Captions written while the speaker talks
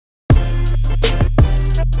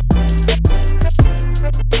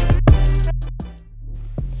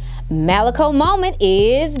Malaco Moment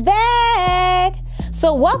is back!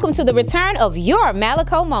 So welcome to the return of your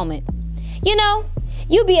Malaco Moment. You know,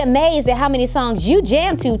 you'd be amazed at how many songs you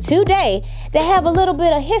jam to today that have a little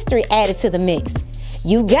bit of history added to the mix.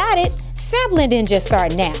 You got it, sampling didn't just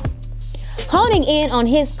start now. Honing in on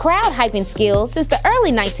his crowd hyping skills since the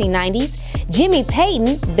early 1990s, Jimi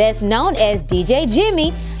Payton, best known as DJ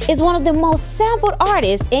Jimi, is one of the most sampled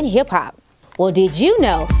artists in hip-hop. Well, did you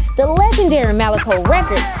know the legendary Malaco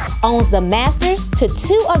Records owns the masters to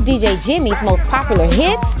two of DJ Jimi's most popular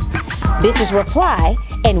hits, Bitches Reply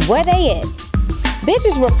and Where They At?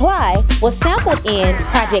 Bitches Reply was sampled in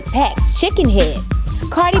Project Pac's Chicken Head,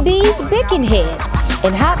 Cardi B's Bicken Head,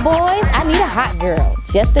 and Hot Boys' I Need a Hot Girl,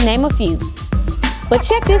 just to name a few. But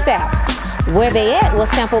check this out. Where They At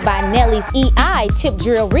was sampled by Nelly's EI Tip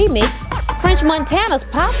Drill remix, French Montana's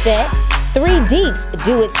Pop That, 3 Deep's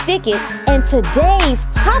Do It Stick It, and today's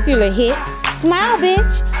popular hit, Smile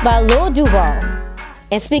Bitch by Lil Duval.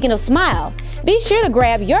 And speaking of smile, be sure to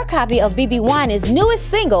grab your copy of Bebe Winans' newest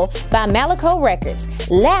single by Malaco Records,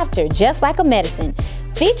 Laughter Just Like a Medicine,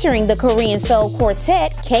 featuring the Korean soul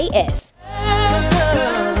quartet KS.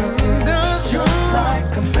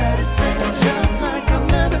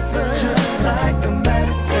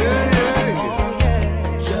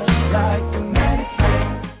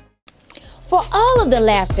 For all of the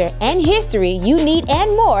laughter and history you need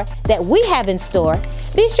and more that we have in store,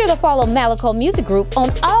 be sure to follow Malaco Music Group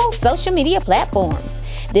on all social media platforms.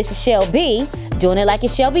 This is Shell B, doing it like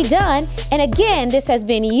it shall be done. And again, this has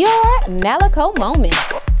been your Malaco Moment.